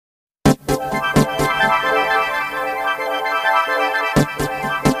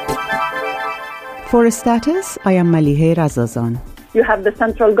For a status, I am Malihe Razazan. You have the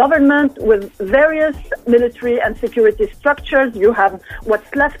central government with various military and security structures. You have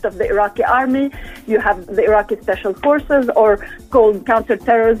what's left of the Iraqi army. You have the Iraqi Special Forces, or called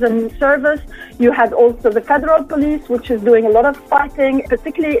Counterterrorism Service. You had also the federal police, which is doing a lot of fighting,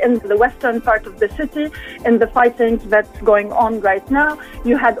 particularly in the western part of the city, in the fighting that's going on right now.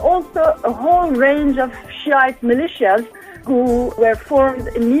 You had also a whole range of Shiite militias who were formed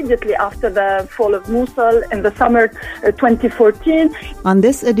immediately after the fall of Mosul in the summer 2014. On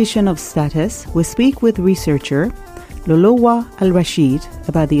this edition of Status, we speak with researcher Loulouwa Al-Rachid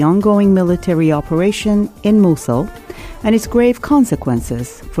about the ongoing military operation in Mosul and its grave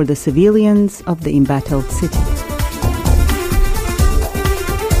consequences for the civilians of the embattled city.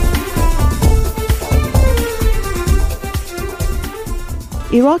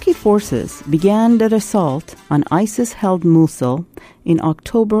 Iraqi forces began their assault on ISIS-held Mosul in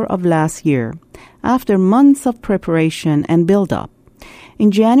October of last year, after months of preparation and build-up.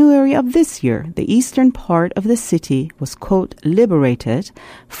 In January of this year, the eastern part of the city was, quote, liberated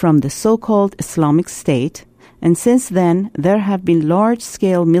from the so-called Islamic State, and since then there have been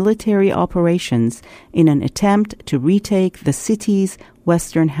large-scale military operations in an attempt to retake the city's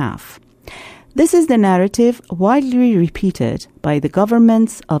western half. This is the narrative widely repeated by the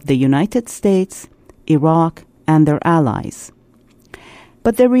governments of the United States, Iraq, and their allies.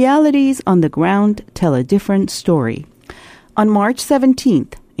 But the realities on the ground tell a different story. On March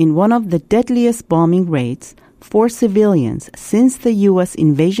 17th, in one of the deadliest bombing raids for civilians since the U.S.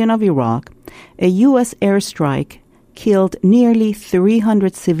 invasion of Iraq, a U.S. airstrike killed nearly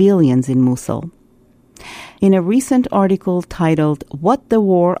 300 civilians in Mosul. In a recent article titled What the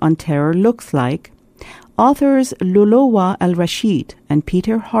War on Terror Looks Like, authors Loulouwa Al-Rachid and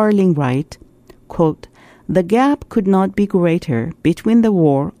Peter Harling write, quote, "The gap could not be greater between the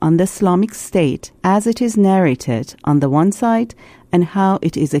war on the Islamic State as it is narrated on the one side and how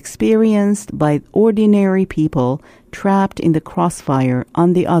it is experienced by ordinary people trapped in the crossfire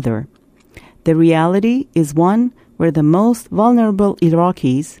on the other. The reality is one where the most vulnerable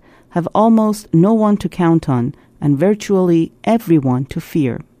Iraqis have almost no one to count on and virtually everyone to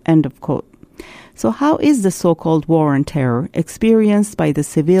fear," end of quote. So how is the so-called war on terror experienced by the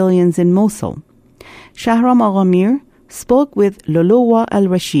civilians in Mosul? Shahram Aghamir spoke with Loulouwa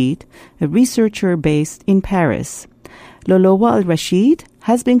Al-Rachid, a researcher based in Paris. Loulouwa Al-Rachid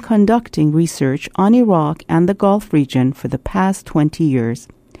has been conducting research on Iraq and the Gulf region for the past 20 years.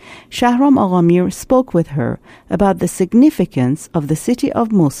 Shahram Aghamir spoke with her about the significance of the city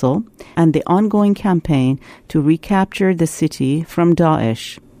of Mosul and the ongoing campaign to recapture the city from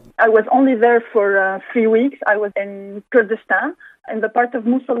Daesh. I was only there for 3 weeks. I was in Kurdistan, in the part of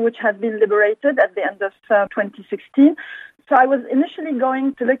Mosul which had been liberated at the end of 2016. So I was initially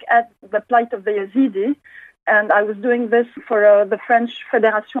going to look at the plight of the Yazidi, and I was doing this for the French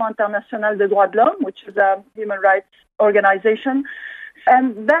Fédération Internationale des Droits de l'Homme, which is a human rights organization.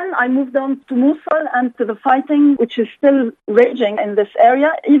 And then I moved on to Mosul and to the fighting, which is still raging in this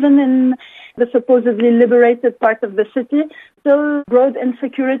area, even in the supposedly liberated part of the city. Still broad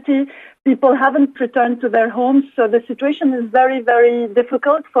insecurity. People haven't returned to their homes, so the situation is very, very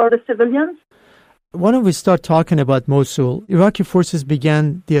difficult for the civilians. Why don't we start talking about Mosul? Iraqi forces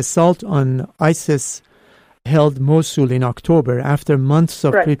began the assault on ISIS-held Mosul in October after months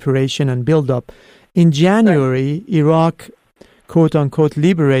of preparation and build-up. In January, Iraq quote-unquote,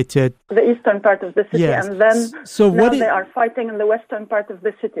 liberated the eastern part of the city, yes. And then now they are fighting in the western part of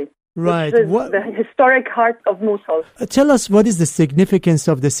the city, right? Which is the historic heart of Mosul. Tell us, what is the significance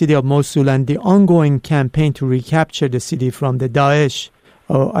of the city of Mosul and the ongoing campaign to recapture the city from the Daesh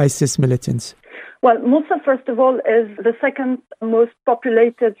or ISIS militants? Well, Mosul, first of all, is the second most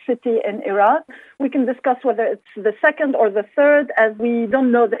populated city in Iraq. We can discuss whether it's the second or the third, as we don't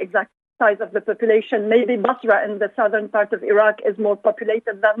know the exact size of the population. Maybe Basra in the southern part of Iraq is more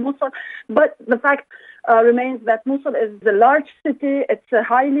populated than Mosul, but the fact remains that Mosul is a large city, it's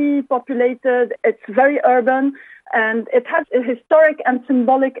highly populated, it's very urban, and it has a historic and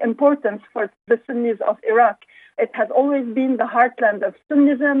symbolic importance for the Sunnis of Iraq. It has always been the heartland of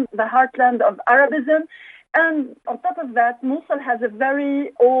Sunnism, the heartland of Arabism. And on top of that, Mosul has a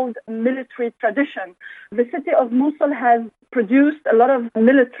very old military tradition. The city of Mosul has produced a lot of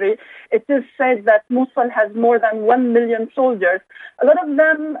military. It is said that Mosul has more than 1 million soldiers. A lot of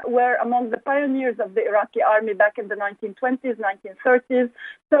them were among the pioneers of the Iraqi army back in the 1920s, 1930s.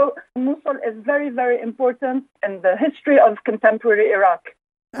 So Mosul is very, very important in the history of contemporary Iraq.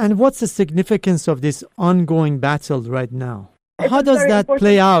 And what's the significance of this ongoing battle right now? How does that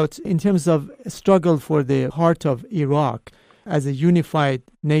play out in terms of struggle for the heart of Iraq as a unified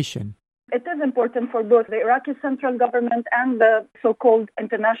nation? It is important for both the Iraqi central government and the so-called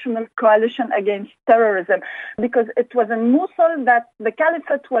International Coalition Against Terrorism, because it was in Mosul that the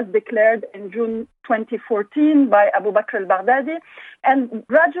caliphate was declared in June 2014 by Abu Bakr al-Baghdadi, and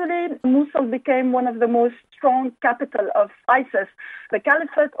gradually Mosul became one of the most strong capital of ISIS. The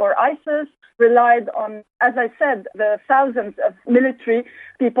caliphate, or ISIS, relied on, as I said, the thousands of military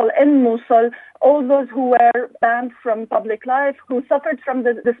people in Mosul, all those who were banned from public life, who suffered from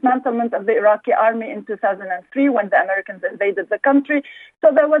the dismantlement of the Iraqi army in 2003 when the Americans invaded the country. So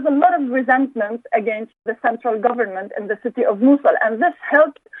there was a lot of resentment against the central government in the city of Mosul, and this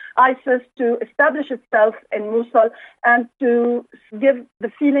helped ISIS to establish itself in Mosul and to give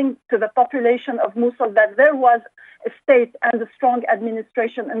the feeling to the population of Mosul that there was a state and a strong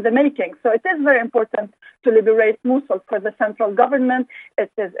administration in the making. So it is very important to liberate Mosul for the central government.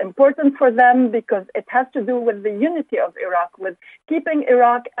 It is important for them because it has to do with the unity of Iraq, with keeping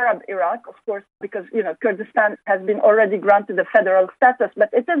Iraq, Arab Iraq, of course, because, Kurdistan has been already granted a federal status. But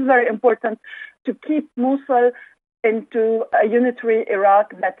it is very important to keep Mosul into a unitary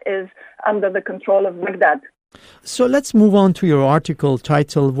Iraq that is under the control of Baghdad. So let's move on to your article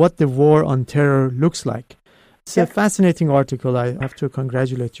titled What the War on Terror Looks Like. It's a fascinating article. I have to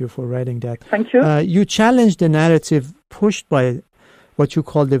congratulate you for writing that. Thank you. You challenged the narrative pushed by what you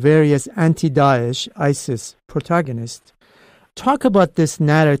call the various anti-Daesh ISIS protagonists. Talk about this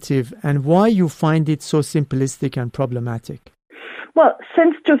narrative and why you find it so simplistic and problematic. Well,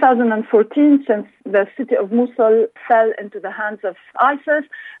 since 2014, since the city of Mosul fell into the hands of ISIS,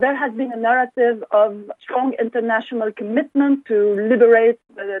 there has been a narrative of strong international commitment to liberate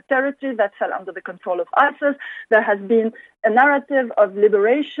the territory that fell under the control of ISIS. There has been a narrative of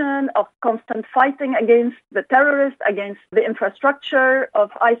liberation, of constant fighting against the terrorists, against the infrastructure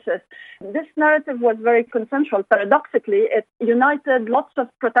of ISIS. This narrative was very consensual. Paradoxically, it united lots of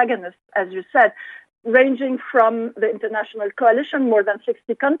protagonists, as you said, ranging from the international coalition, more than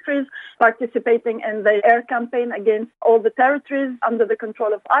 60 countries participating in the air campaign against all the territories under the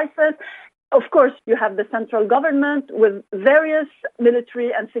control of ISIS. Of course, you have the central government with various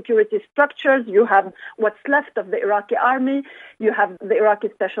military and security structures. You have what's left of the Iraqi army. You have the Iraqi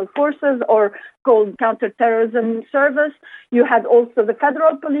Special Forces, or called Counterterrorism Service. You had also the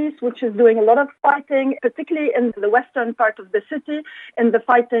federal police, which is doing a lot of fighting, particularly in the western part of the city, in the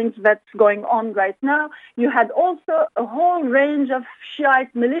fightings that's going on right now. You had also a whole range of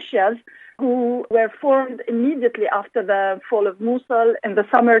Shiite militias who were formed immediately after the fall of Mosul in the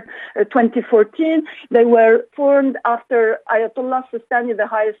summer 2014. They were formed after Ayatollah Sistani, the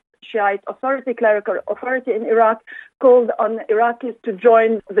highest Shiite authority, clerical authority in Iraq, called on Iraqis to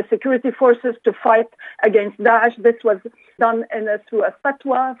join the security forces to fight against Daesh. This was done through a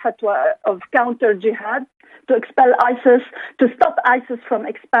fatwa of counter-jihad, to expel ISIS, to stop ISIS from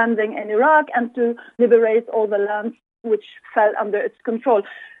expanding in Iraq, and to liberate all the lands which fell under its control.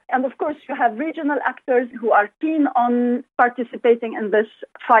 And of course, you have regional actors who are keen on participating in this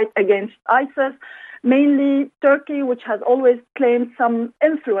fight against ISIS, mainly Turkey, which has always claimed some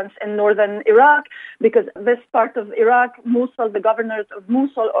influence in northern Iraq, because this part of Iraq, Mosul, the governorate of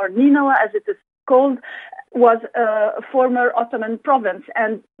Mosul, or Nineveh as it is called, was a former Ottoman province.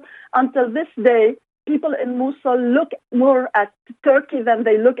 And until this day, people in Mosul look more at Turkey than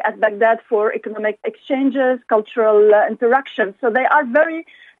they look at Baghdad for economic exchanges, cultural interactions. So they are very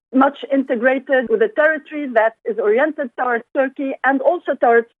much integrated with a territory that is oriented towards Turkey and also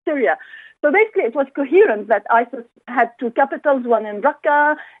towards Syria. So basically, it was coherent that ISIS had two capitals, one in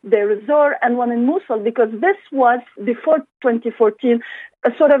Raqqa, Deir ez-Zor, and one in Mosul, because this was, before 2014,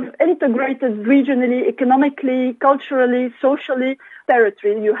 a sort of integrated regionally, economically, culturally, socially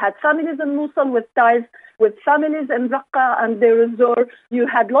territory. You had families in Mosul with ties with families in Raqqa and Deir ez-Zor. You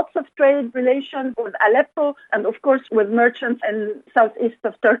had lots of trade relations with Aleppo and, of course, with merchants in southeast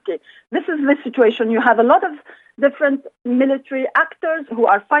of Turkey. This is the situation. You have a lot of different military actors who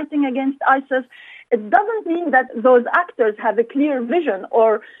are fighting against ISIS. It doesn't mean that those actors have a clear vision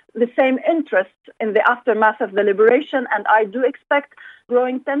or the same interests in the aftermath of the liberation, and I do expect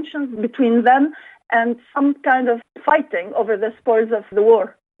growing tensions between them and some kind of fighting over the spoils of the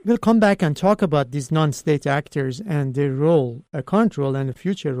war. We'll come back and talk about these non-state actors and their role, a current role and a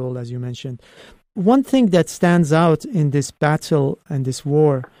future role, as you mentioned. One thing that stands out in this battle and this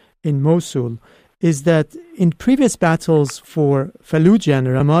war in Mosul is that in previous battles for Fallujah and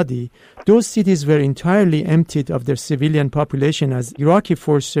Ramadi, those cities were entirely emptied of their civilian population as Iraqi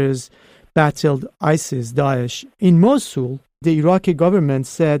forces battled ISIS, Daesh. In Mosul, the Iraqi government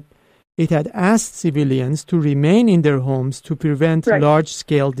said it had asked civilians to remain in their homes to prevent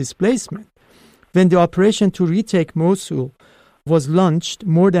large-scale displacement. When the operation to retake Mosul was launched,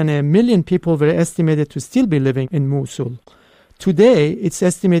 more than 1 million people were estimated to still be living in Mosul. Today, it's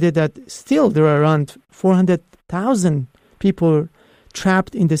estimated that still there are around 400,000 people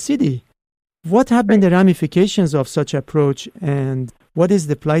trapped in the city. What have been the ramifications of such approach, and what is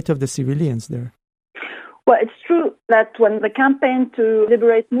the plight of the civilians there? Well, it's true that when the campaign to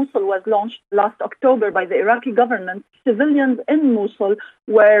liberate Mosul was launched last October by the Iraqi government, civilians in Mosul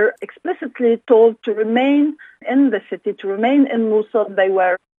were explicitly told to remain in the city, to remain in Mosul. They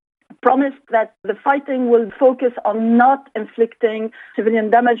were promised that the fighting will focus on not inflicting civilian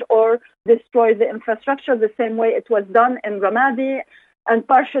damage or destroy the infrastructure the same way it was done in Ramadi and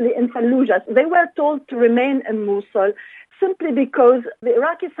partially in Fallujah. They were told to remain in Mosul simply because the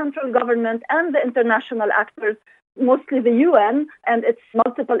Iraqi central government and the international actors, mostly the UN and its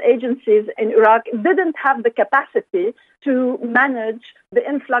multiple agencies in Iraq, didn't have the capacity to manage the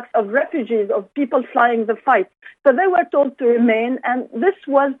influx of refugees, of people flying the fight. So they were told to remain, and this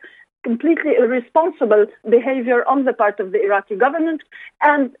was completely irresponsible behavior on the part of the Iraqi government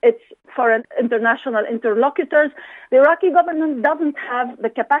and its foreign international interlocutors. The Iraqi government doesn't have the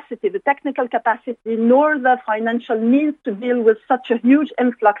capacity, the technical capacity, nor the financial means to deal with such a huge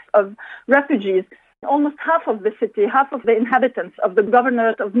influx of refugees. Almost half of the city, half of the inhabitants of the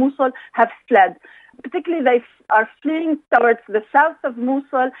governorate of Mosul have fled. Particularly, they are fleeing towards the south of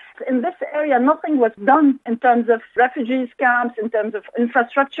Mosul. In this area, nothing was done in terms of refugees camps, in terms of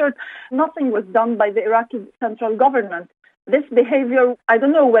infrastructure. Nothing was done by the Iraqi central government. This behavior, I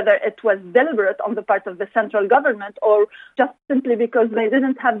don't know whether it was deliberate on the part of the central government or just simply because they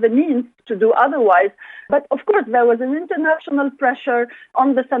didn't have the means to do otherwise. But of course, there was an international pressure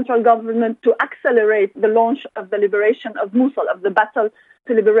on the central government to accelerate the launch of the liberation of Mosul, of the battle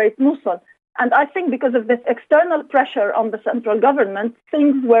to liberate Mosul. And I think because of this external pressure on the central government,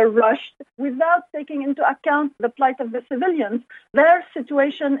 things were rushed without taking into account the plight of the civilians. Their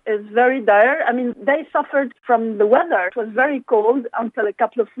situation is very dire. I mean, they suffered from the weather. It was very cold until a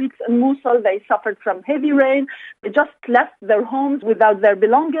couple of weeks in Mosul. They suffered from heavy rain. They just left their homes without their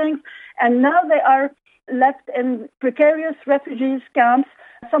belongings. And now they are left in precarious refugees camps.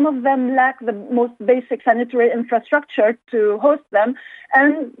 Some of them lack the most basic sanitary infrastructure to host them,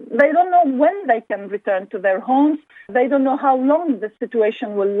 and they don't know when they can return to their homes. They don't know how long the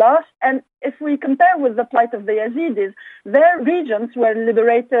situation will last. And if we compare with the plight of the Yazidis, their regions were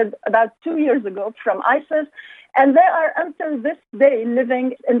liberated about 2 years ago from ISIS, and they are until this day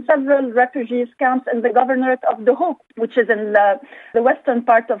living in several refugees camps in the governorate of Duhok, which is in the western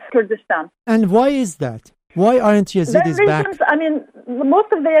part of Kurdistan. And why is that? Why aren't Yazidis back? I mean, most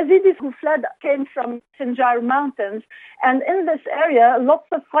of the Yazidis who fled came from Sinjar mountains. And in this area, lots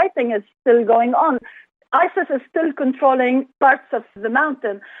of fighting is still going on. ISIS is still controlling parts of the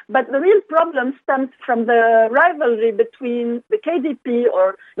mountain. But the real problem stems from the rivalry between the KDP,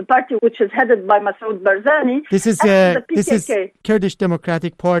 or the party which is headed by Masoud Barzani, and the PKK. This is Kurdish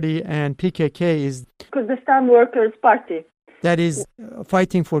Democratic Party, and PKK is Kurdistan Workers' Party. That is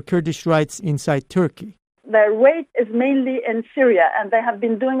fighting for Kurdish rights inside Turkey. Their weight is mainly in Syria, and they have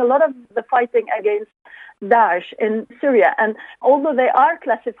been doing a lot of the fighting against Daesh in Syria. And although they are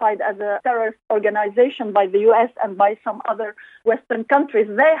classified as a terrorist organization by the US and by some other Western countries,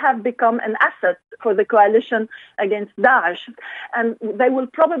 they have become an asset for the coalition against Daesh. And they will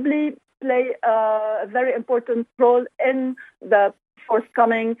probably play a very important role in the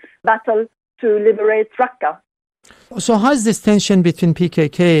forthcoming battle to liberate Raqqa. So how is this tension between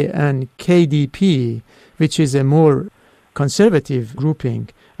PKK and KDP, which is a more conservative grouping,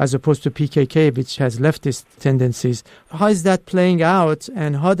 as opposed to PKK, which has leftist tendencies, how is that playing out,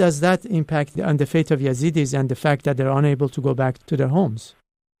 and how does that impact on the fate of Yazidis and the fact that they're unable to go back to their homes?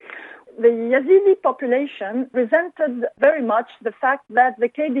 The Yazidi population resented very much the fact that the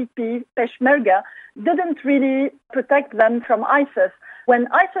KDP, Peshmerga, didn't really protect them from ISIS. When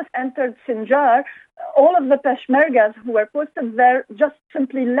ISIS entered Sinjar, all of the Peshmergas who were posted there just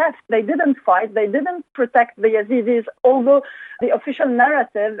simply left. They didn't fight. They didn't protect the Yazidis, although the official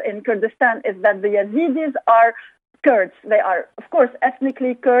narrative in Kurdistan is that the Yazidis are Kurds. They are, of course,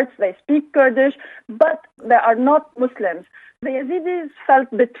 ethnically Kurds. They speak Kurdish, but they are not Muslims. The Yazidis felt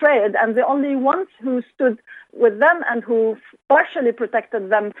betrayed, and the only ones who stood with them and who partially protected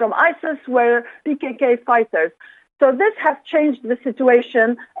them from ISIS were PKK fighters. So this has changed the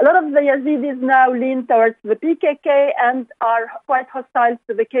situation. A lot of the Yazidis now lean towards the PKK and are quite hostile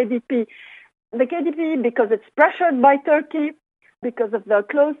to the KDP. The KDP, because it's pressured by Turkey, because of the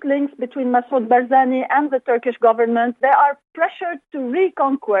close links between Masoud Barzani and the Turkish government, they are pressured to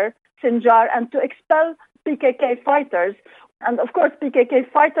reconquer Sinjar and to expel PKK fighters. And of course,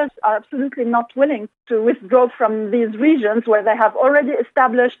 PKK fighters are absolutely not willing to withdraw from these regions where they have already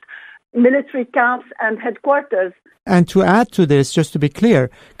established military camps and headquarters. And to add to this, just to be clear,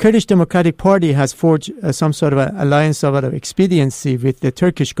 Kurdish Democratic Party has forged some sort of an alliance of expediency with the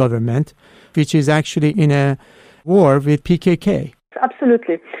Turkish government, which is actually in a war with PKK.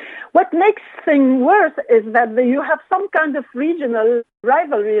 Absolutely. What makes things worse is that you have some kind of regional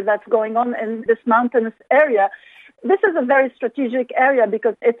rivalry that's going on in this mountainous area. This is a very strategic area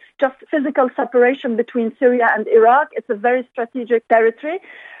because it's just physical separation between Syria and Iraq. It's a very strategic territory.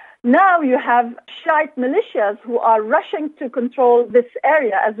 Now you have Shiite militias who are rushing to control this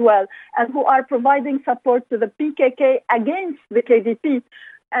area as well and who are providing support to the PKK against the KDP.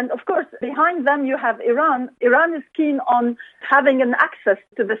 And of course, behind them you have Iran. Iran is keen on having an access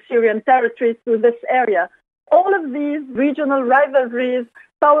to the Syrian territory through this area. All of these regional rivalries,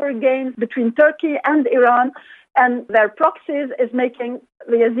 power games between Turkey and Iran and their proxies is making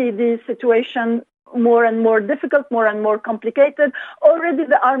the Yazidi situation more and more difficult, more and more complicated. Already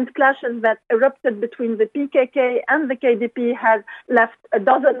the armed clashes that erupted between the PKK and the KDP has left a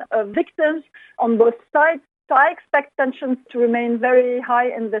dozen of victims on both sides. So I expect tensions to remain very high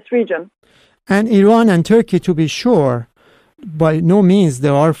in this region. And Iran and Turkey, to be sure, by no means they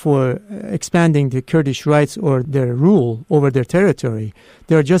are for expanding the Kurdish rights or their rule over their territory.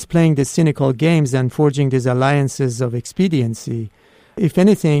 They are just playing the cynical games and forging these alliances of expediency. If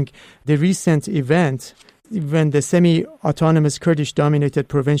anything, the recent event when the semi-autonomous Kurdish-dominated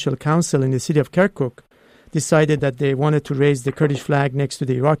provincial council in the city of Kirkuk decided that they wanted to raise the Kurdish flag next to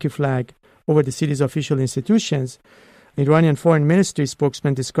the Iraqi flag over the city's official institutions, the Iranian Foreign Ministry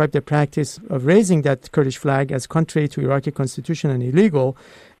spokesman described the practice of raising that Kurdish flag as contrary to Iraqi constitution and illegal,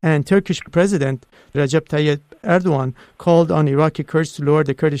 and Turkish President Recep Tayyip Erdogan called on Iraqi Kurds to lower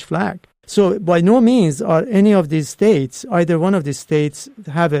the Kurdish flag. So by no means are any of these states, either one of these states,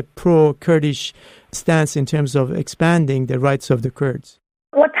 have a pro-Kurdish stance in terms of expanding the rights of the Kurds.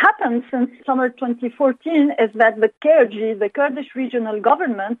 What happened since summer 2014 is that the KRG, the Kurdish regional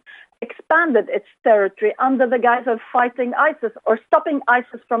government, expanded its territory under the guise of fighting ISIS or stopping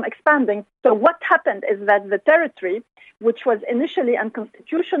ISIS from expanding. So what happened is that the territory, which was initially and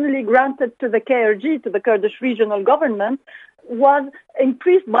constitutionally granted to the KRG, to the Kurdish regional government, was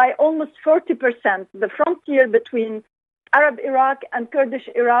increased by almost 40%. The frontier between Arab Iraq and Kurdish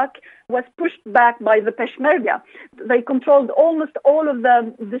Iraq was pushed back by the Peshmerga. They controlled almost all of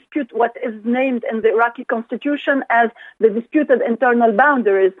the dispute, what is named in the Iraqi constitution as the disputed internal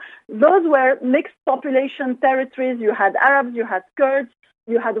boundaries. Those were mixed population territories. You had Arabs, you had Kurds,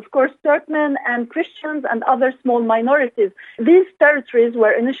 you had, of course, Turkmen and Christians and other small minorities. These territories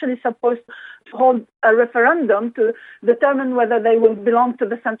were initially supposed to hold a referendum to determine whether they will belong to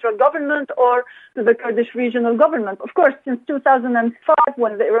the central government or to the Kurdish regional government. Of course, since 2005,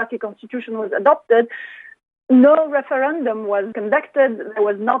 when the Iraqi constitution was adopted, no referendum was conducted. There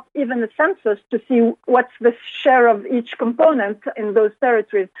was not even a census to see what's the share of each component in those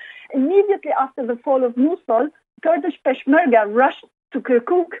territories. Immediately after the fall of Mosul, Kurdish Peshmerga rushed to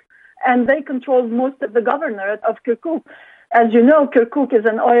Kirkuk, and they controlled most of the governorate of Kirkuk. As you know, Kirkuk is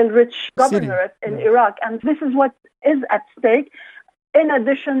an oil-rich governorate in Iraq, and this is what is at stake, in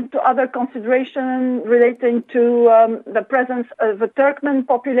addition to other considerations relating to the presence of a Turkmen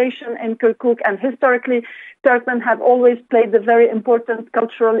population in Kirkuk. And historically, Turkmen have always played a very important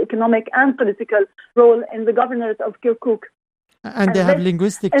cultural, economic, and political role in the governorate of Kirkuk. And they have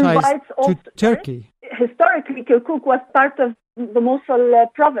linguistic ties to Turkey. Historically, Kirkuk was part of the Mosul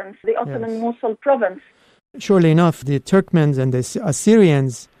province, the Ottoman Mosul province. Surely enough, the Turkmens and the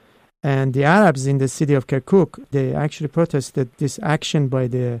Assyrians and the Arabs in the city of Kirkuk, they actually protested this action by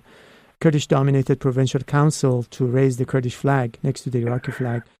the Kurdish-dominated provincial council to raise the Kurdish flag next to the Iraqi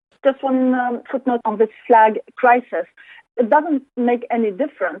flag. Just one footnote on this flag crisis. It doesn't make any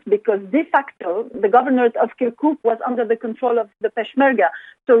difference because de facto, the governorate of Kirkuk was under the control of the Peshmerga.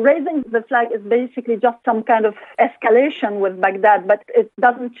 So raising the flag is basically just some kind of escalation with Baghdad, but it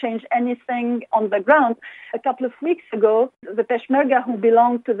doesn't change anything on the ground. A couple of weeks ago, the Peshmerga, who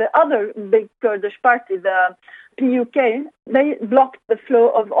belonged to the other big Kurdish party, the PUK, they blocked the flow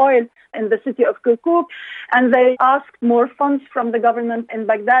of oil in the city of Kirkuk, and they asked more funds from the government in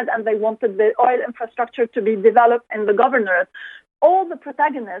Baghdad, and they wanted the oil infrastructure to be developed in the governorate. All the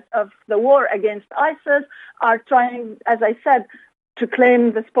protagonists of the war against ISIS are trying, as I said, to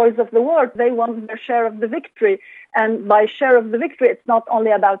claim the spoils of the war. They want their share of the victory. And by share of the victory, it's not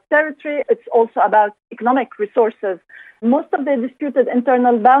only about territory, it's also about economic resources. Most of the disputed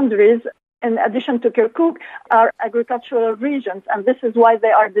internal boundaries, in addition to Kirkuk, are agricultural regions, and this is why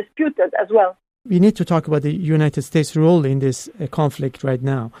they are disputed as well. we need to talk about the United States' role in this conflict right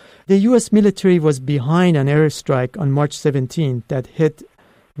now. The U.S. military was behind an airstrike on March 17th that hit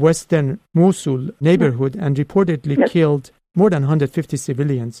western Mosul neighborhood and reportedly killed more than 150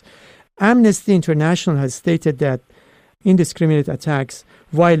 civilians. Amnesty International has stated that indiscriminate attacks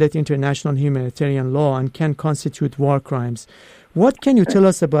violate international humanitarian law and can constitute war crimes. What can you tell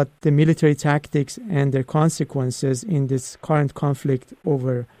us about the military tactics and their consequences in this current conflict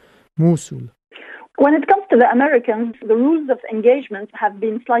over Mosul? When it comes to the Americans, the rules of engagement have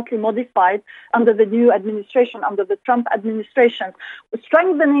been slightly modified under the new administration, under the Trump administration,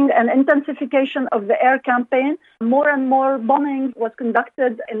 strengthening and intensification of the air campaign. More and more bombing was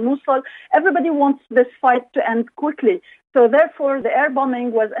conducted in Mosul. Everybody wants this fight to end quickly. So therefore, the air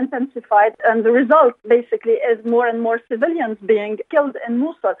bombing was intensified, and the result basically is more and more civilians being killed in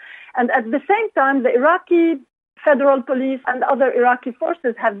Mosul. And at the same time, the Iraqi federal police and other Iraqi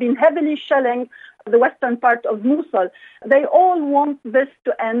forces have been heavily shelling the western part of Mosul. They all want this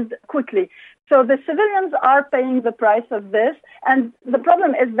to end quickly. So the civilians are paying the price of this. And the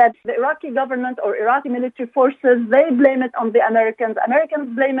problem is that the Iraqi government or Iraqi military forces, they blame it on the Americans.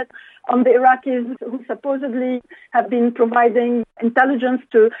 Americans blame it on the Iraqis who supposedly have been providing intelligence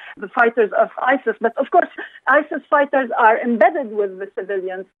to the fighters of ISIS. But of course, ISIS fighters are embedded with the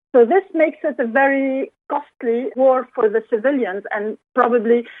civilians. So this makes it a very costly war for the civilians, and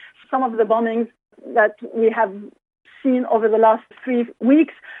probably some of the bombings that we have seen over the last 3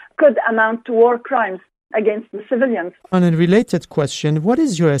 weeks could amount to war crimes against the civilians. On a related question, what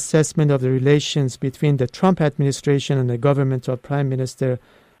is your assessment of the relations between the Trump administration and the government of Prime Minister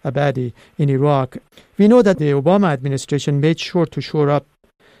Abadi in Iraq? We know that the Obama administration made sure to shore up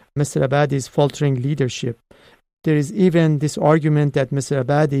Mr. Abadi's faltering leadership. There is even this argument that Mr.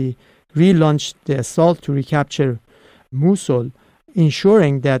 Abadi relaunched the assault to recapture Mosul,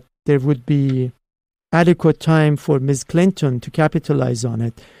 ensuring that there would be adequate time for Ms. Clinton to capitalize on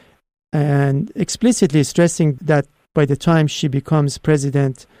it, and explicitly stressing that by the time she becomes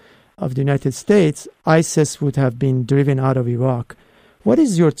president of the United States, ISIS would have been driven out of Iraq. What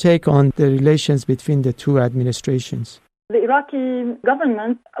is your take on the relations between the two administrations? The Iraqi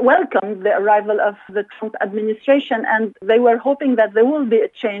government welcomed the arrival of the Trump administration, and they were hoping that there will be a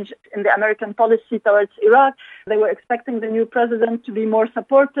change in the American policy towards Iraq. They were expecting the new president to be more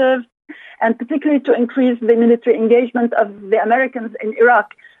supportive, and particularly to increase the military engagement of the Americans in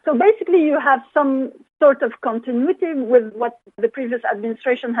Iraq. So basically you have some sort of continuity with what the previous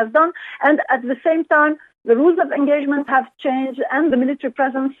administration has done, and at the same time the rules of engagement have changed, and the military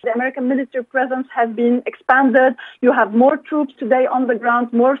presence, the American military presence has been expanded. You have more troops today on the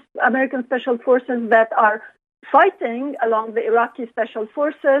ground, more American special forces that are fighting along the Iraqi special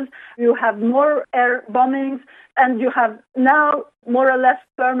forces. You have more air bombings, and you have now more or less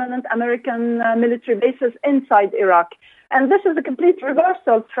permanent American military bases inside Iraq. And this is a complete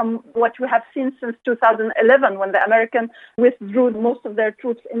reversal from what we have seen since 2011, when the Americans withdrew most of their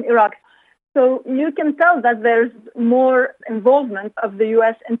troops in Iraq. So you can tell that there's more involvement of the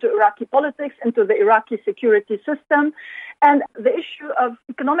U.S. into Iraqi politics, into the Iraqi security system, and the issue of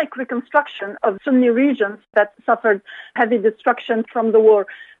economic reconstruction of Sunni regions that suffered heavy destruction from the war.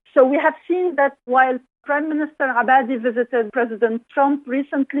 So we have seen that while Prime Minister Abadi visited President Trump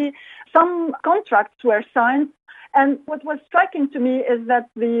recently, some contracts were signed. And what was striking to me is that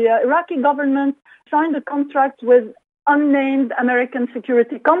the Iraqi government signed a contract with unnamed American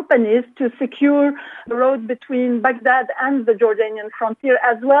security companies to secure the road between Baghdad and the Jordanian frontier,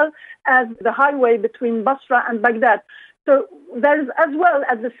 as well as the highway between Basra and Baghdad. So there's as well,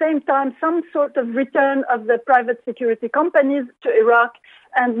 at the same time, some sort of return of the private security companies to Iraq.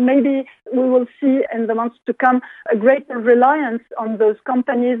 And maybe we will see in the months to come a greater reliance on those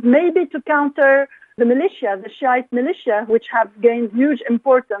companies, maybe to counter the militia, the Shiite militia, which have gained huge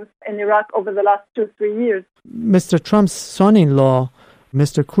importance in Iraq over the last 2-3 years. Mr. Trump's son-in-law,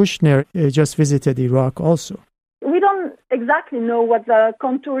 Mr. Kushner, just visited Iraq also. We don't exactly know what the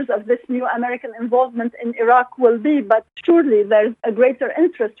contours of this new American involvement in Iraq will be, but surely there's a greater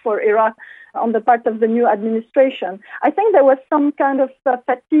interest for Iraq on the part of the new administration. I think there was some kind of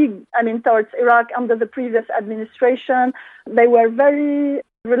fatigue, towards Iraq under the previous administration. They were very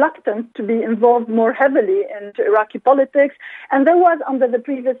reluctant to be involved more heavily into Iraqi politics. And there was, under the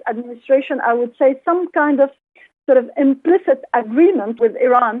previous administration, I would say, some kind of sort of implicit agreement with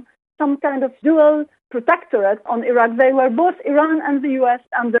Iran, some kind of dual protectorate on Iraq. They were both Iran and the U.S.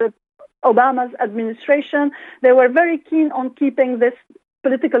 under Obama's administration. They were very keen on keeping this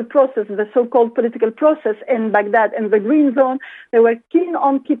political process, the so-called political process in Baghdad, in the Green Zone. They were keen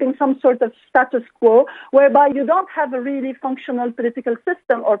on keeping some sort of status quo, whereby you don't have a really functional political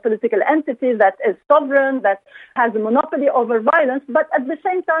system or political entity that is sovereign, that has a monopoly over violence, but at the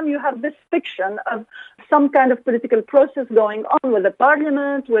same time you have this fiction of some kind of political process going on with the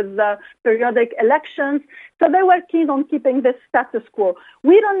parliament, with periodic elections. So they were keen on keeping this status quo.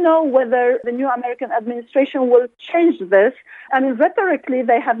 We don't know whether the new American administration will change this. I mean, rhetorically,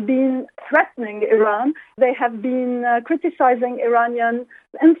 they have been threatening Iran. They have been criticizing Iranian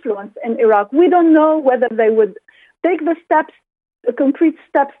influence in Iraq. We don't know whether they would take the steps, concrete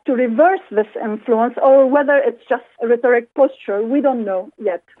steps to reverse this influence, or whether it's just a rhetoric posture. We don't know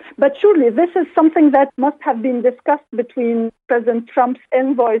yet. But surely this is something that must have been discussed between President Trump's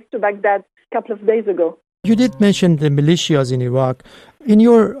envoys to Baghdad a couple of days ago. You did mention the militias in Iraq. In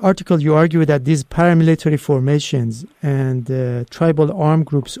your article, you argue that these paramilitary formations and tribal armed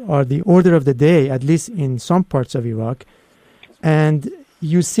groups are the order of the day, at least in some parts of Iraq. And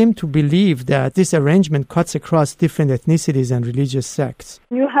you seem to believe that this arrangement cuts across different ethnicities and religious sects.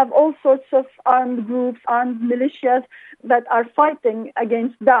 You have all sorts of armed groups, armed militias that are fighting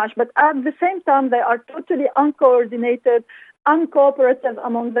against Daesh, but at the same time, they are totally uncoordinated, uncooperative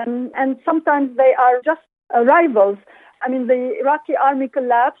among them, and sometimes they are just rivals. I mean, the Iraqi army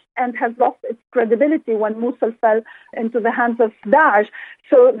collapsed and has lost its credibility when Mosul fell into the hands of Daesh.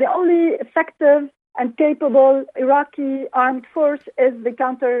 So the only effective and capable Iraqi armed force is the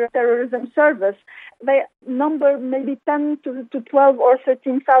counter-terrorism service. They number maybe 10 to 12 or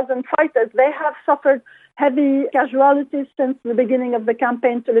 13,000 fighters. They have suffered heavy casualties since the beginning of the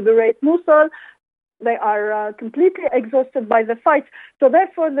campaign to liberate Mosul. They are completely exhausted by the fight. So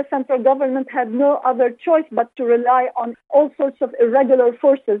therefore, the central government had no other choice but to rely on all sorts of irregular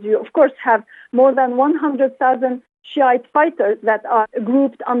forces. You, of course, have more than 100,000 Shiite fighters that are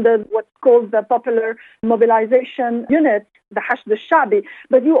grouped under what's called the Popular Mobilization Unit, the Hashd al-Shabi.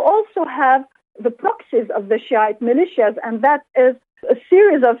 But you also have the proxies of the Shiite militias, and that is a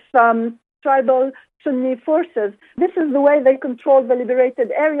series of tribal Sunni forces. This is the way they control the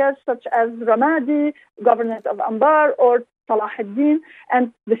liberated areas such as Ramadi, governorate of Anbar, or Salah ad-Din,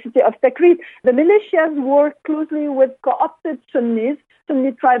 and the city of Tikrit. The militias work closely with co-opted Sunni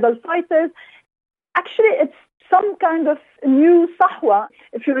tribal fighters. Actually, it's some kind of new sahwa.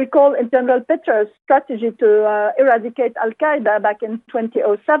 If you recall, in General Petraeus' strategy to eradicate Al-Qaeda back in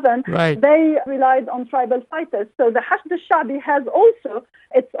 2007, right, they relied on tribal fighters. So the Hashd al-Shabi has also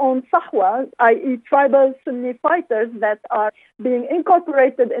its own sahwa, i.e. tribal Sunni fighters that are being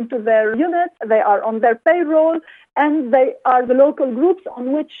incorporated into their units. They are on their payroll, and they are the local groups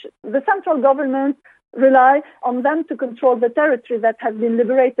on which the central government rely on them to control the territory that has been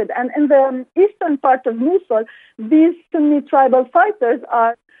liberated. And in the eastern part of Mosul, these Sunni tribal fighters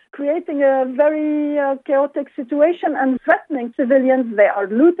are creating a very chaotic situation and threatening civilians. They are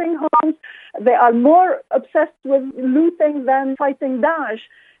looting homes. They are more obsessed with looting than fighting Daesh.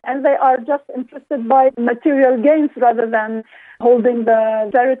 And they are just interested by material gains rather than holding the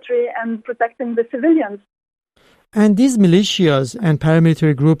territory and protecting the civilians. And these militias and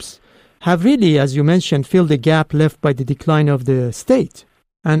paramilitary groups have really, as you mentioned, filled the gap left by the decline of the state.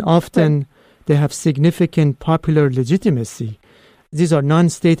 And often they have significant popular legitimacy. These are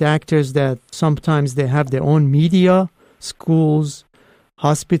non-state actors that sometimes they have their own media, schools,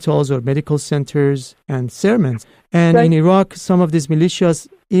 hospitals or medical centers, and sermons. And in Iraq, some of these militias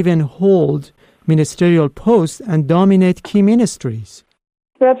even hold ministerial posts and dominate key ministries.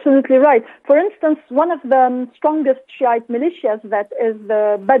 You're absolutely right. For instance, one of the strongest Shiite militias, that is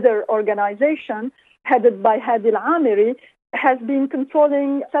the Badr organization, headed by Hadi al-Amiri, has been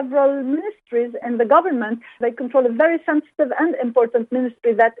controlling several ministries in the government. They control a very sensitive and important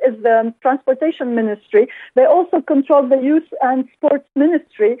ministry, that is the Transportation Ministry. They also control the Youth and Sports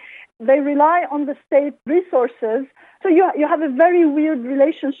Ministry. They rely on the state resources. So you have a very weird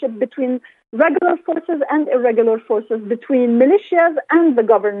relationship between regular forces and irregular forces, between militias and the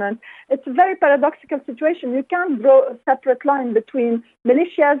government. It's a very paradoxical situation. You can't draw a separate line between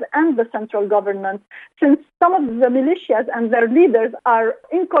militias and the central government, since some of the militias and their leaders are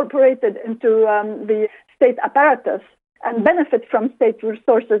incorporated into the state apparatus and benefit from state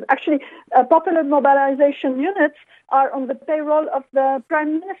resources. Actually, popular mobilization units are on the payroll of the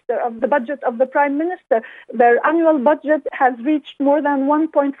Prime Minister, of the budget of the Prime Minister. Their annual budget has reached more than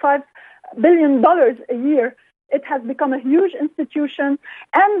 $1.5 billion a year. It has become a huge institution,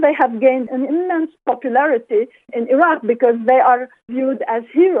 and they have gained an immense popularity in Iraq because they are viewed as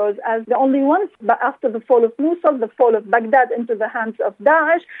heroes, as the only ones. But after the fall of Mosul, the fall of Baghdad into the hands of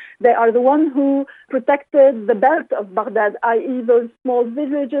Daesh, they are the ones who protected the belt of Baghdad, i.e. those small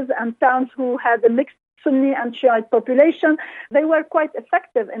villages and towns who had a mixed Sunni and Shiite population. They were quite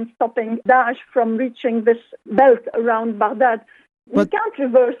effective in stopping Daesh from reaching this belt around Baghdad. We can't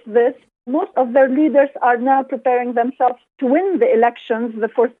reverse this. Most of their leaders are now preparing themselves to win the elections, the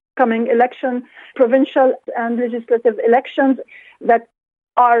forthcoming election, provincial and legislative elections that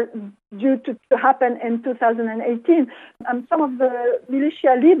are due to happen in 2018. And some of the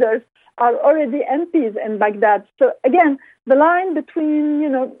militia leaders are already MPs in Baghdad. So again, the line between,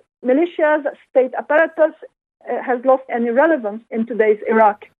 militias, state apparatus has lost any relevance in today's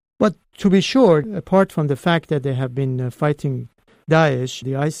Iraq. But to be sure, apart from the fact that they have been fighting Daesh,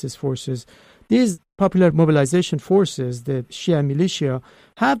 the ISIS forces, these popular mobilization forces, the Shia militia,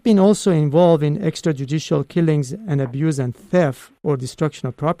 have been also involved in extrajudicial killings and abuse and theft or destruction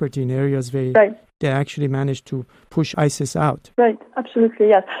of property in areas where they actually managed to push ISIS out. Right, absolutely,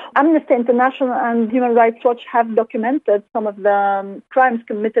 yes. Amnesty International and Human Rights Watch have documented some of the crimes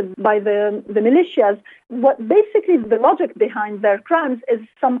committed by the militias. What basically the logic behind their crimes is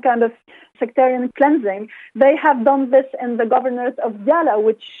some kind of sectarian cleansing. They have done this in the governorate of Diyala,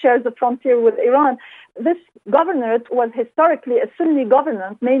 which shares a frontier with Iran. This governorate was historically a Sunni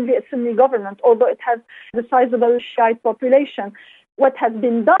governorate, mainly a Sunni governorate, although it has a sizable Shiite population. What has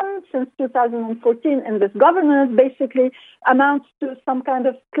been done since 2014 in this governorate basically amounts to some kind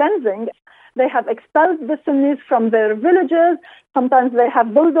of cleansing. They have expelled the Sunnis from their villages. Sometimes they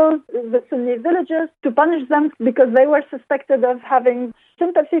have bulldozed the Sunni villages to punish them because they were suspected of having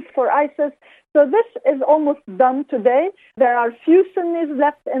sympathy for ISIS. So this is almost done today. There are few Sunnis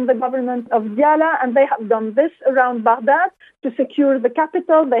left in the government of Diyala, and they have done this around Baghdad to secure the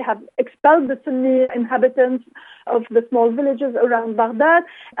capital. They have expelled the Sunni inhabitants of the small villages around Baghdad.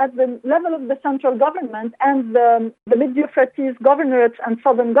 At the level of the central government and the Mid-Euphrates governorates and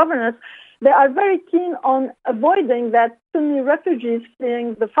southern governorates, they are very keen on avoiding that Sunni refugees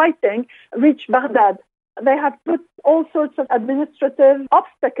fleeing the fighting reach Baghdad. They have put all sorts of administrative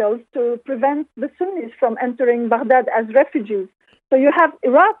obstacles to prevent the Sunnis from entering Baghdad as refugees. So you have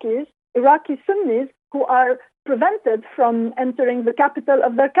Iraqi Sunnis who are prevented from entering the capital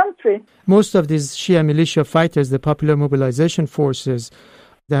of their country. Most of these Shia militia fighters, the Popular Mobilization Forces,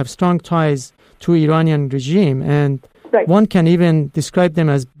 they have strong ties to Iranian regime, and one can even describe them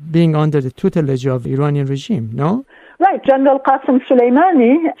as being under the tutelage of Iranian regime, no? Right. General Qasem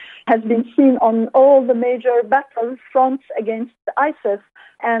Soleimani has been seen on all the major battle fronts against ISIS,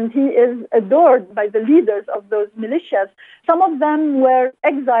 and he is adored by the leaders of those militias. Some of them were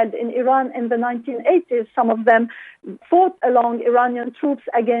exiled in Iran in the 1980s. Some of them fought along Iranian troops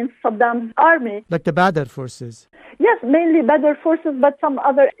against Saddam's army. Like the Badr forces? Yes, mainly Badr forces, but some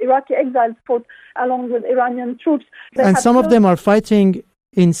other Iraqi exiles fought along with Iranian troops. And some of them are fighting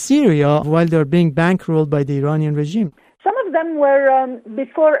in Syria while they're being bankrolled by the Iranian regime. Some of them were,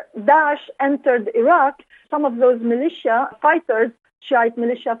 before Daesh entered Iraq, some of those militia fighters, Shiite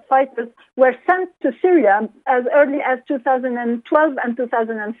militia fighters, were sent to Syria as early as 2012 and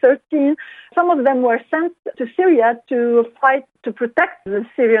 2013. Some of them were sent to Syria to fight to protect the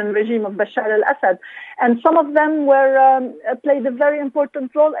Syrian regime of Bashar al-Assad. And some of them played a very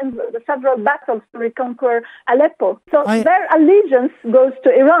important role in the several battles to reconquer Aleppo. So their allegiance goes to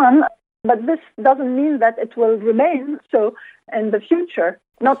Iran, but this doesn't mean that it will remain so in the future.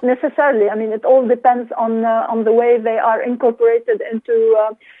 Not necessarily. I mean, it all depends on the way they are incorporated into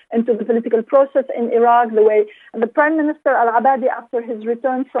the political process in Iraq. The way the Prime Minister Al-Abadi, after his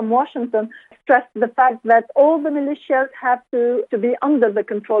return from Washington, stressed the fact that all the militias have to be under the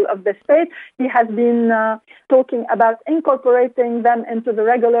control of the state. He has been talking about incorporating them into the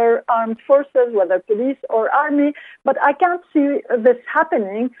regular armed forces, whether police or army. But I can't see this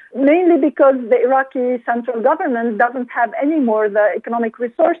happening, mainly because the Iraqi central government doesn't have any more the economic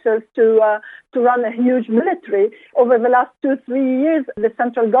resources to run a huge military. Over the last 2-3 years, the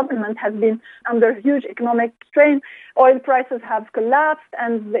central government has been under huge economic strain. Oil prices have collapsed,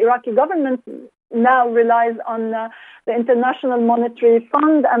 and the Iraqi government now relies on the International Monetary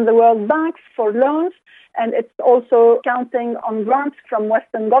Fund and the World Bank for loans, and it's also counting on grants from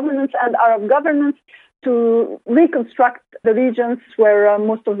Western governments and Arab governments to reconstruct the regions where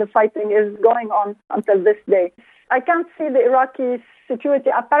most of the fighting is going on until this day. I can't see the Iraqi security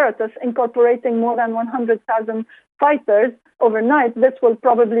apparatus incorporating more than 100,000 fighters overnight. This will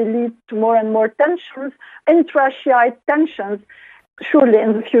probably lead to more and more tensions, intra-Shiite tensions. surely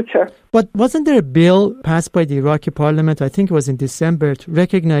in the future. But wasn't there a bill passed by the Iraqi parliament, I think it was in December,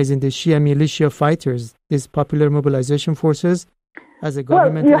 recognizing the Shia militia fighters, these popular mobilization forces, as a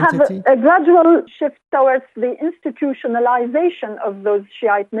government entity? You have a gradual shift towards the institutionalization of those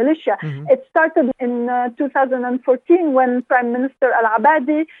Shiite militia. Mm-hmm. It started in 2014 when Prime Minister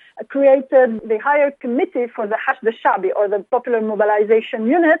Al-Abadi created the Higher Committee for the Hashd al-Sha'bi, or the Popular Mobilization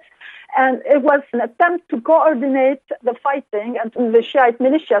Units, and it was an attempt to coordinate the fighting and the Shiite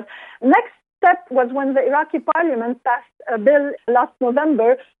militias. Next step was when the Iraqi parliament passed a bill last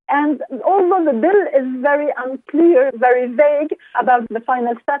November, and although the bill is very unclear, very vague about the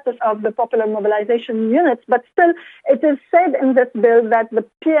final status of the popular mobilization units, but still it is said in this bill that the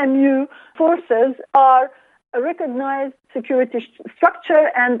PMU forces are a recognized security structure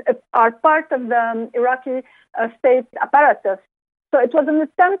and are part of the Iraqi state apparatus. So it was an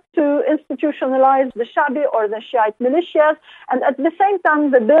attempt to institutionalize the Sha'bi or the Shiite militias, and at the same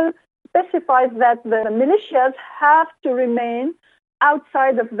time the bill specifies that the militias have to remain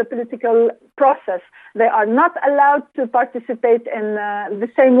outside of the political process. They are not allowed to participate in the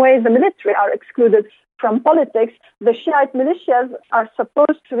same way the military are excluded from politics. The Shiite militias are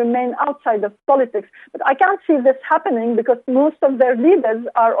supposed to remain outside of politics. But I can't see this happening because most of their leaders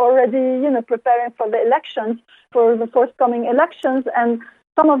are already, preparing for the elections, for the forthcoming elections, and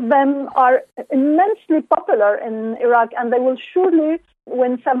some of them are immensely popular in Iraq, and they will surely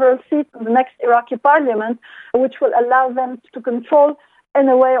win several seats in the next Iraqi parliament, which will allow them to control, in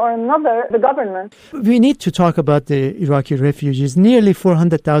a way or another, the government. We need to talk about the Iraqi refugees. Nearly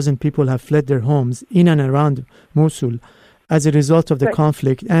 400,000 people have fled their homes in and around Mosul as a result of the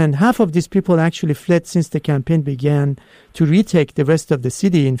conflict, and half of these people actually fled since the campaign began to retake the rest of the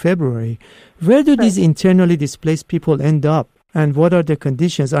city in February. Where do these internally displaced people end up? And what are the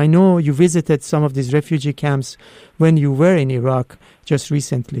conditions? I know you visited some of these refugee camps when you were in Iraq just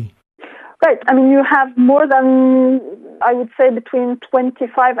recently. Right. I mean, you have more than, I would say, between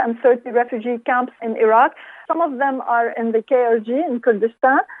 25 and 30 refugee camps in Iraq. Some of them are in the KRG in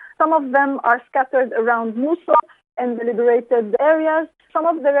Kurdistan. Some of them are scattered around Mosul in the liberated areas. Some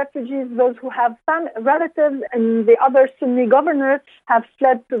of the refugees, those who have relatives in the other Sunni governorates, have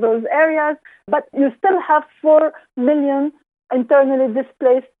fled to those areas. But you still have 4 million internally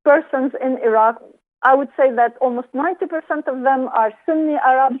displaced persons in Iraq. I would say that almost 90% of them are Sunni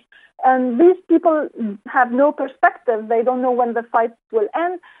Arabs, and these people have no perspective. They don't know when the fight will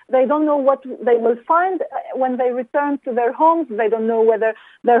end. They don't know what they will find when they return to their homes. They don't know whether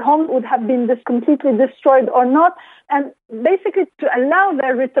their homes would have been completely destroyed or not. And basically, to allow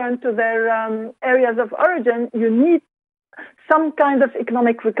their return to their areas of origin, you need some kind of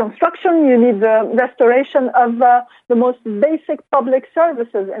economic reconstruction. You need the restoration of the most basic public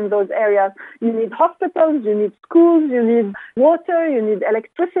services in those areas. You need hospitals, you need schools, you need water, you need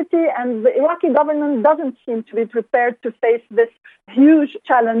electricity, and the Iraqi government doesn't seem to be prepared to face this huge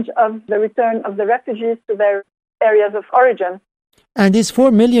challenge of the return of the refugees to their areas of origin. And these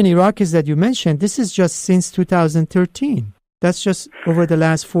 4 million Iraqis that you mentioned, this is just since 2013. That's just over the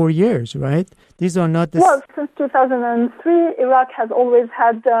last 4 years, right? These are not... Well, since 2003, Iraq has always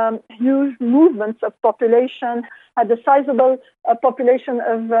had huge movements of population, had a sizable population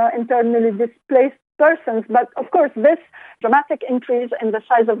of internally displaced persons. But, of course, this dramatic increase in the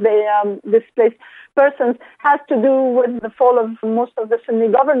size of the displaced persons has to do with the fall of most of the Sunni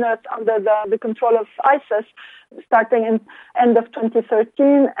governorates under the control of ISIS, starting in end of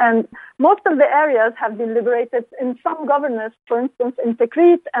 2013, and most of the areas have been liberated in some governorates. For instance, in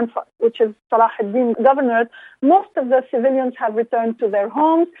Tikrit, which is Salah ad-Din governorate, most of the civilians have returned to their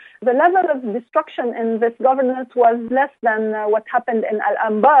homes. The level of destruction in this governorate was less than what happened in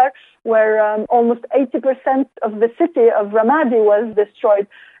Al-Anbar, where almost 80% of the city of Ramadi was destroyed.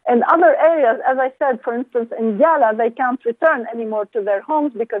 In other areas, as I said, for instance, in Diyala, they can't return anymore to their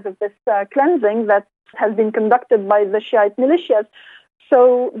homes because of this cleansing that has been conducted by the Shiite militias.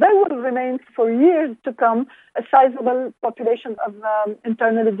 So there will remain for years to come a sizable population of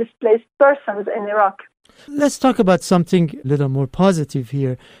internally displaced persons in Iraq. Let's talk about something a little more positive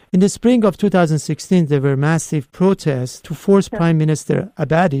here. In the spring of 2016, there were massive protests to force Prime Minister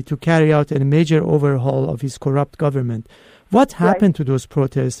Abadi to carry out a major overhaul of his corrupt government. What happened to those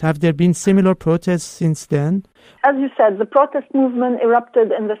protests? Have there been similar protests since then? As you said, the protest movement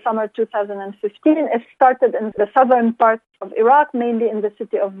erupted in the summer 2015. It started in the southern part of Iraq, mainly in the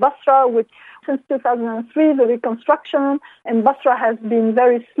city of Basra, which since 2003, the reconstruction in Basra has been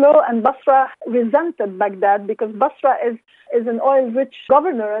very slow, and Basra resented Baghdad because Basra is an oil-rich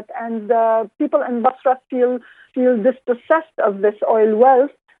governorate, and people in Basra feel dispossessed of this oil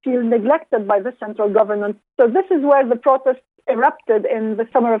wealth, feel neglected by the central government. So this is where the protests erupted in the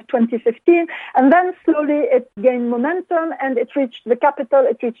summer of 2015. And then slowly it gained momentum and it reached the capital,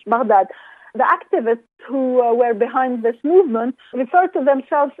 it reached Baghdad. The activists who were behind this movement refer to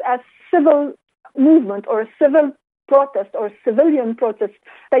themselves as civil movement or civil protest or civilian protest,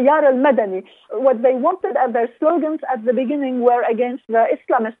 Tayyar al-Madani. What they wanted at their slogans at the beginning were against the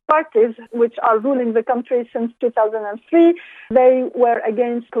Islamist parties, which are ruling the country since 2003. They were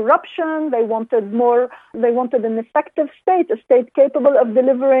against corruption. They wanted an effective state, a state capable of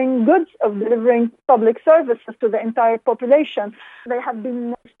delivering goods, of delivering public services to the entire population. They have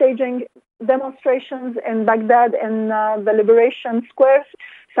been staging demonstrations in Baghdad in the Liberation Square,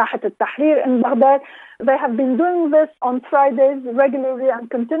 Sahat al-Tahrir in Baghdad. They have been doing this on Fridays regularly and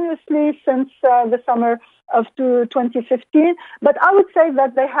continuously since the summer of 2015. But I would say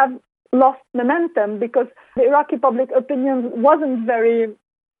that they have lost momentum because the Iraqi public opinion wasn't very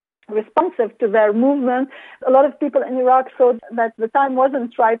responsive to their movement. A lot of people in Iraq thought that the time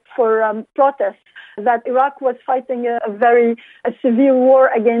wasn't ripe for protests, that Iraq was fighting a very severe war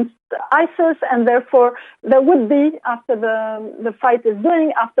against ISIS, and therefore there would be, after the fight is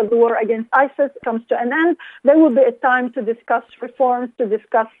doing, after the war against ISIS comes to an end, there will be a time to discuss reforms, to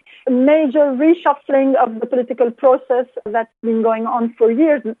discuss a major reshuffling of the political process that's been going on for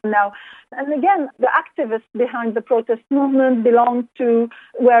years now. And again, the activists behind the protest movement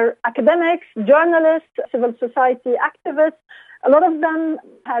were academics, journalists, civil society activists. A lot of them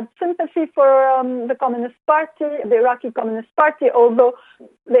had sympathy for the Communist Party, the Iraqi Communist Party, although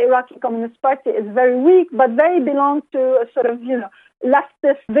the Iraqi Communist Party is very weak, but they belong to a sort of,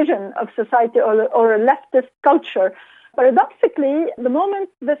 leftist vision of society or a leftist culture. Paradoxically, the moment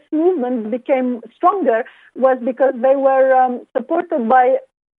this movement became stronger was because they were supported by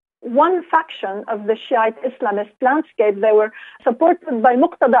one faction of the Shiite Islamist landscape. They were supported by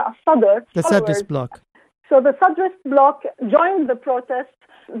Muqtada al-Sadr. The Sadrist bloc. So the Sadrist bloc joined the protest.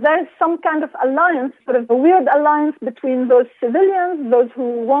 There's some kind of alliance, sort of a weird alliance between those civilians, those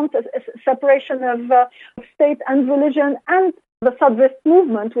who want a separation of state and religion, and the Sadrist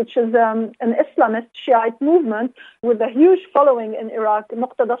movement, which is an Islamist Shiite movement with a huge following in Iraq.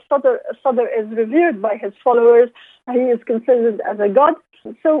 Muqtada al-Sadr is revered by his followers. He is considered as a god.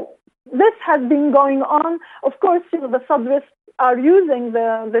 So this has been going on. Of course, the Sadrists are using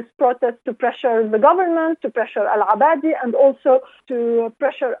this protest to pressure the government, to pressure Al-Abadi, and also to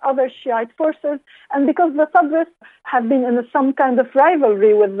pressure other Shiite forces. And because the Sadrists have been in some kind of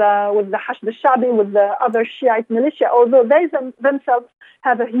rivalry with the Hashd al-Shabi, with the other Shiite militia, although they themselves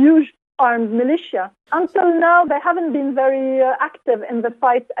have a huge armed militia. Until now, they haven't been very active in the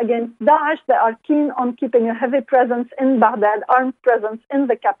fight against Daesh. They are keen on keeping a heavy presence in Baghdad, armed presence in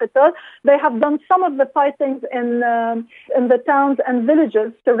the capital. They have done some of the fightings in the towns and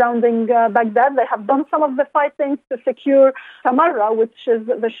villages surrounding Baghdad. They have done some of the fightings to secure Samarra, which is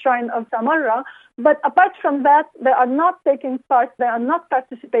the shrine of Samarra. But apart from that, they are not taking part, they are not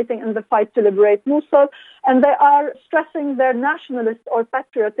participating in the fight to liberate Mosul, and they are stressing their nationalist or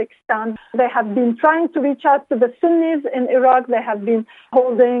patriotic stand. They have been trying to reach out to the Sunnis in Iraq. They have been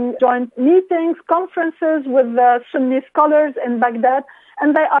holding joint meetings, conferences with the Sunni scholars in Baghdad,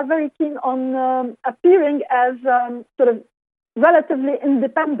 and they are very keen on appearing as sort of relatively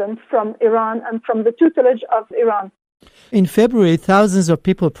independent from Iran and from the tutelage of Iran. In February, thousands of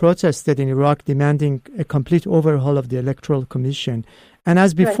people protested in Iraq demanding a complete overhaul of the Electoral Commission. And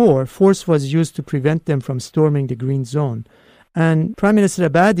as before, force was used to prevent them from storming the Green Zone. And Prime Minister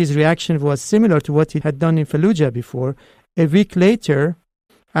Abadi's reaction was similar to what he had done in Fallujah before. A week later,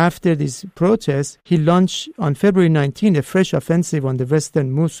 after these protests, he launched on February 19 a fresh offensive on the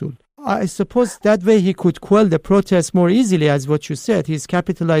western Mosul. I suppose that way he could quell the protests more easily, as what you said. He's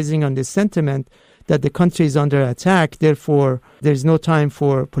capitalizing on the sentiment that the country is under attack, therefore there's no time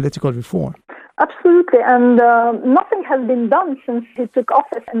for political reform. Absolutely, and nothing has been done since he took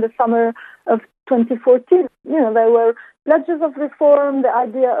office in the summer of 2014. There were pledges of reform, the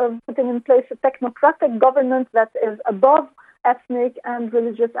idea of putting in place a technocratic government that is above ethnic and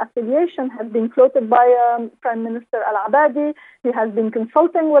religious affiliation has been floated by Prime Minister Al-Abadi. He has been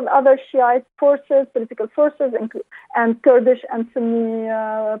consulting with other Shiite forces, political forces, and Kurdish and Sunni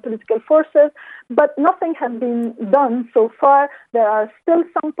political forces, but nothing has been done so far. There are still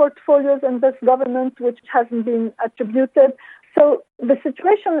some portfolios in this government which hasn't been attributed. So the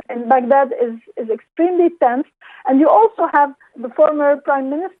situation in Baghdad is extremely tense. And you also have the former Prime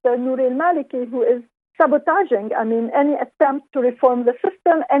Minister, Nouri al-Maliki, who is sabotaging, any attempt to reform the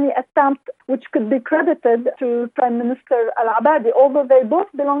system, any attempt which could be credited to Prime Minister Al-Abadi, although they both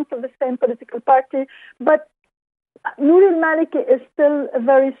belong to the same political party. But Nour al-Maliki is still a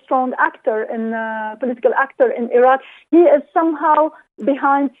very strong actor, political actor in Iraq. He is somehow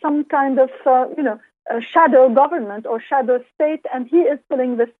behind some kind of, a shadow government or shadow state, and he is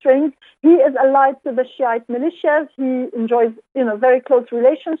pulling the strings. He is allied to the Shiite militias. He enjoys, very close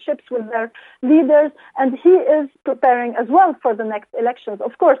relationships with their leaders, and he is preparing as well for the next elections.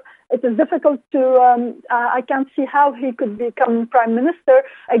 Of course, it is difficult to, I can't see how he could become prime minister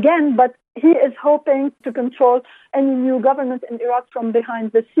again, but he is hoping to control any new government in Iraq from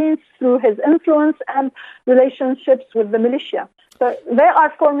behind the scenes through his influence and relationships with the militia. So they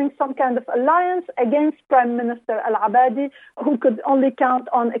are forming some kind of alliance against Prime Minister Al-Abadi, who could only count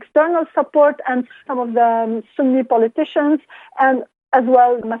on external support and some of the Sunni politicians, and as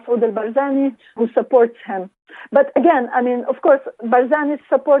well Masoud al-Barzani, who supports him. But again, of course, Barzani's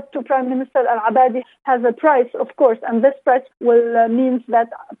support to Prime Minister Al-Abadi has a price, of course, and this price will means that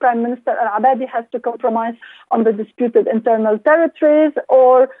Prime Minister Al-Abadi has to compromise on the disputed internal territories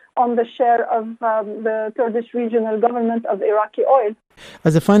or on the share of the Kurdish regional government of Iraqi oil.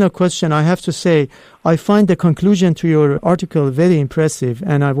 As a final question, I have to say, I find the conclusion to your article very impressive,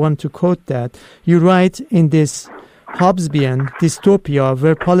 and I want to quote that. You write, in this Hobbesian dystopia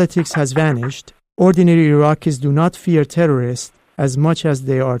where politics has vanished, ordinary Iraqis do not fear terrorists as much as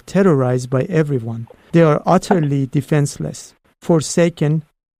they are terrorized by everyone. They are utterly defenseless, forsaken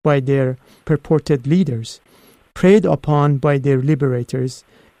by their purported leaders, preyed upon by their liberators,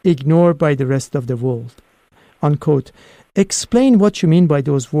 ignored by the rest of the world. Unquote. Explain what you mean by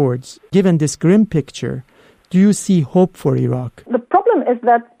those words. Given this grim picture, do you see hope for Iraq? The problem is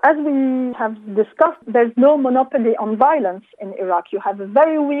that, as we have discussed, there's no monopoly on violence in Iraq. You have a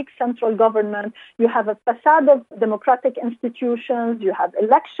very weak central government. You have a facade of democratic institutions. You have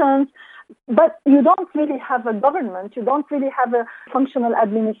elections. But you don't really have a government. You don't really have a functional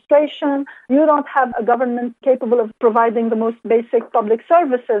administration. You don't have a government capable of providing the most basic public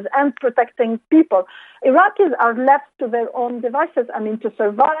services and protecting people. Iraqis are left to their own devices. To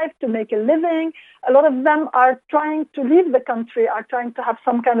survive, to make a living. A lot of them are trying to leave the country, are trying to have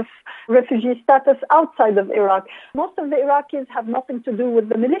some kind of refugee status outside of Iraq. Most of the Iraqis have nothing to do with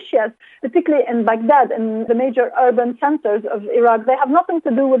the militias, particularly in Baghdad, in the major urban centers of Iraq. They have nothing to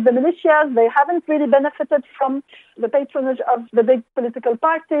do with the militias. They haven't really benefited from the patronage of the big political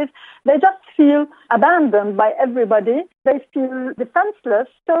parties. They just feel abandoned by everybody. They feel defenseless.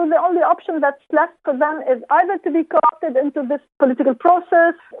 So the only option that's left for them is either to be co-opted into this political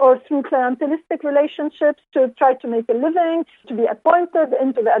process or through clientelistic relationships to try to make a living, to be appointed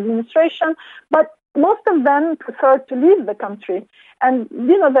into the administration. But most of them prefer to leave the country. And,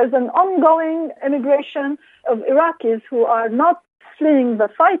 there's an ongoing immigration of Iraqis who are not fleeing the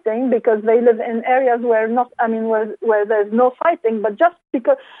fighting because they live in areas where there's no fighting, but just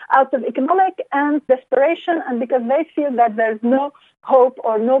because out of economic and desperation, and because they feel that there's no hope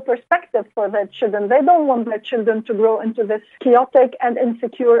or no perspective for their children. They don't want their children to grow into this chaotic and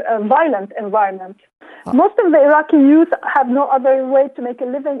insecure, violent environment. Most of the Iraqi youth have no other way to make a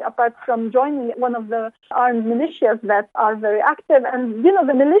living apart from joining one of the armed militias that are very active. And,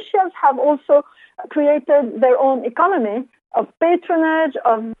 the militias have also created their own economy of patronage,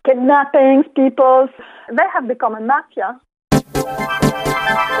 of kidnapping people. They have become a mafia.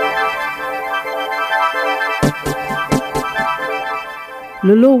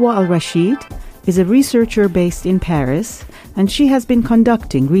 Loulouwa Al-Rachid is a researcher based in Paris, and she has been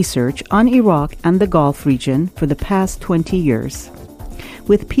conducting research on Iraq and the Gulf region for the past 20 years.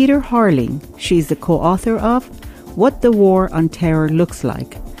 With Peter Harling, she is the co-author of What the War on Terror Looks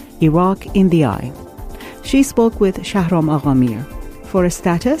Like, Iraq in the Eye. She spoke with Shahram Aghamir. For a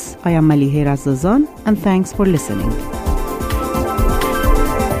status, I am Malihe Razazan, and thanks for listening.